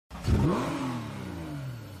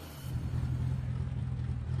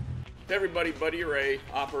Hey everybody, Buddy Ray,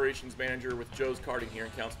 Operations Manager with Joe's Karting here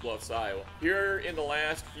in Council Bluffs, Iowa. Here in the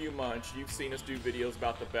last few months, you've seen us do videos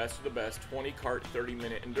about the best of the best 20 kart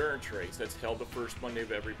 30-minute endurance race that's held the first Monday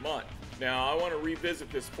of every month. Now, I want to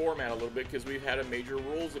revisit this format a little bit because we've had a major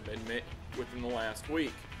rules amendment within the last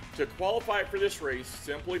week. To qualify for this race,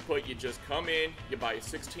 simply put, you just come in, you buy a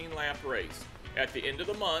 16-lap race. At the end of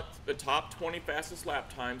the month, the top 20 fastest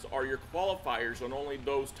lap times are your qualifiers, and only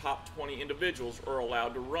those top 20 individuals are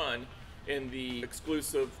allowed to run in the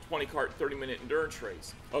exclusive 20 kart 30-minute endurance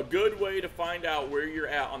race. A good way to find out where you're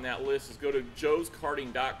at on that list is go to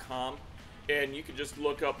joeskarting.com, and you can just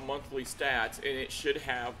look up monthly stats, and it should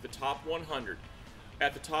have the top 100.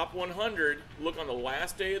 At the top 100, look on the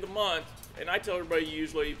last day of the month, and I tell everybody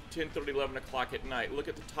usually 10:30, 11 o'clock at night. Look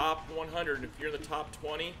at the top 100, and if you're in the top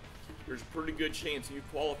 20, there's a pretty good chance you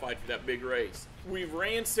qualified for that big race. We've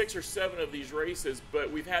ran 6 or 7 of these races,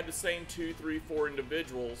 but we've had the same 2, 3, 4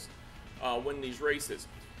 individuals win these races.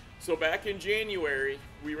 So back in January,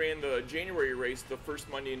 we ran the January race the first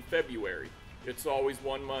Monday in February. It's always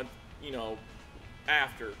 1 month,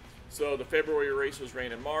 after. So the February race was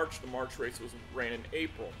ran in March, the March race was ran in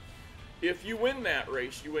April. If you win that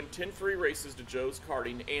race, you win 10 free races to Joe's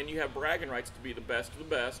Karting, and you have bragging rights to be the best of the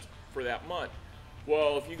best for that month.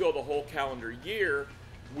 Well, if you go the whole calendar year,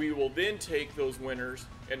 we will then take those winners,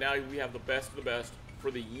 and now we have the best of the best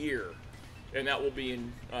for the year. And that will be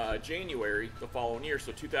in January the following year.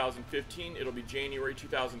 So 2015, it'll be January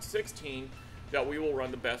 2016 that we will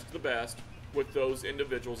run the best of the best with those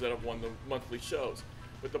individuals that have won the monthly shows.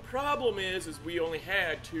 But the problem is we only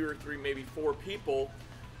had 2 or 3, maybe 4 people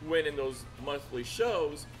win in those monthly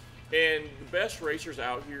shows, and the best racers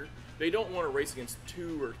out here, they don't want to race against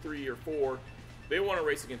 2 or 3 or 4. They want to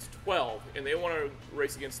race against 12, and they want to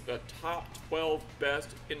race against the top 12 best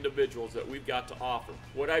individuals that we've got to offer.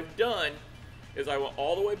 What I've done is I went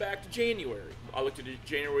all the way back to January. I looked at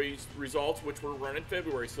January's results, which were run in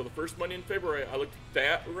February. So the first Monday in February, I looked at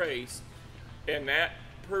that race, and that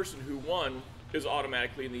person who won is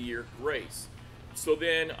automatically in the year race. So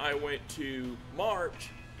then I went to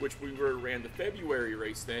March, which we ran the February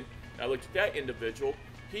race then. I looked at that individual.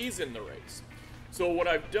 He's in the race. So what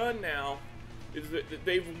I've done now is that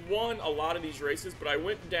they've won a lot of these races, but I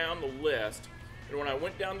went down the list, and when I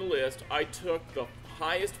went down the list, I took the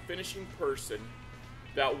highest finishing person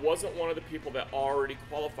that wasn't one of the people that already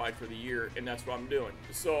qualified for the year, and that's what I'm doing.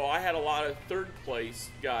 So I had a lot of third place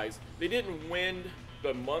guys. They didn't win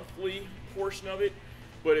the monthly portion of it,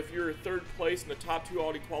 but if you're third place and the top 2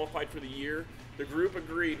 already qualified for the year, the group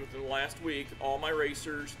agreed within the last week, all my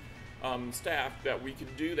racers, staff, that we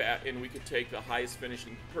could do that and we could take the highest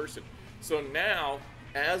finishing person. So now,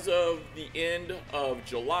 as of the end of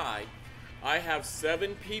July, I have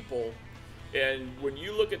 7 people, and when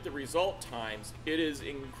you look at the result times, it is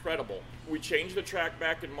incredible. We changed the track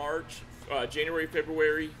back in March, January,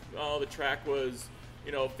 February, the track was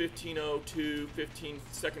 15:02, 15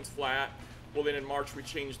 seconds flat. Well, then in March we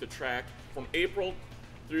changed the track. From April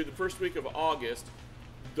through the first week of August,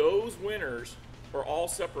 those winners are all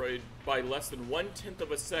separated by less than 1/10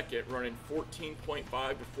 of a second, running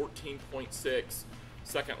 14.5 to 14.6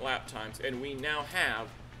 second lap times, and we now have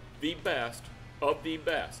the best of the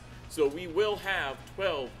best. So we will have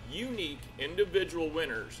 12 unique individual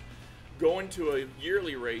winners going to a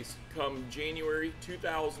yearly race come January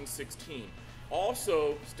 2016.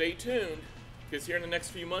 Also, stay tuned, because here in the next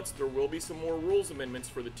few months there will be some more rules amendments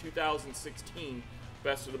for the 2016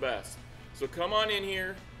 Best of the Best. So come on in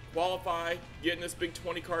here, qualify, get in this big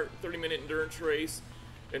 20 kart 30-minute endurance race,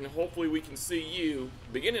 and hopefully we can see you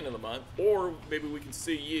beginning of the month, or maybe we can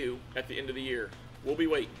see you at the end of the year. We'll be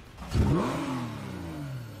waiting.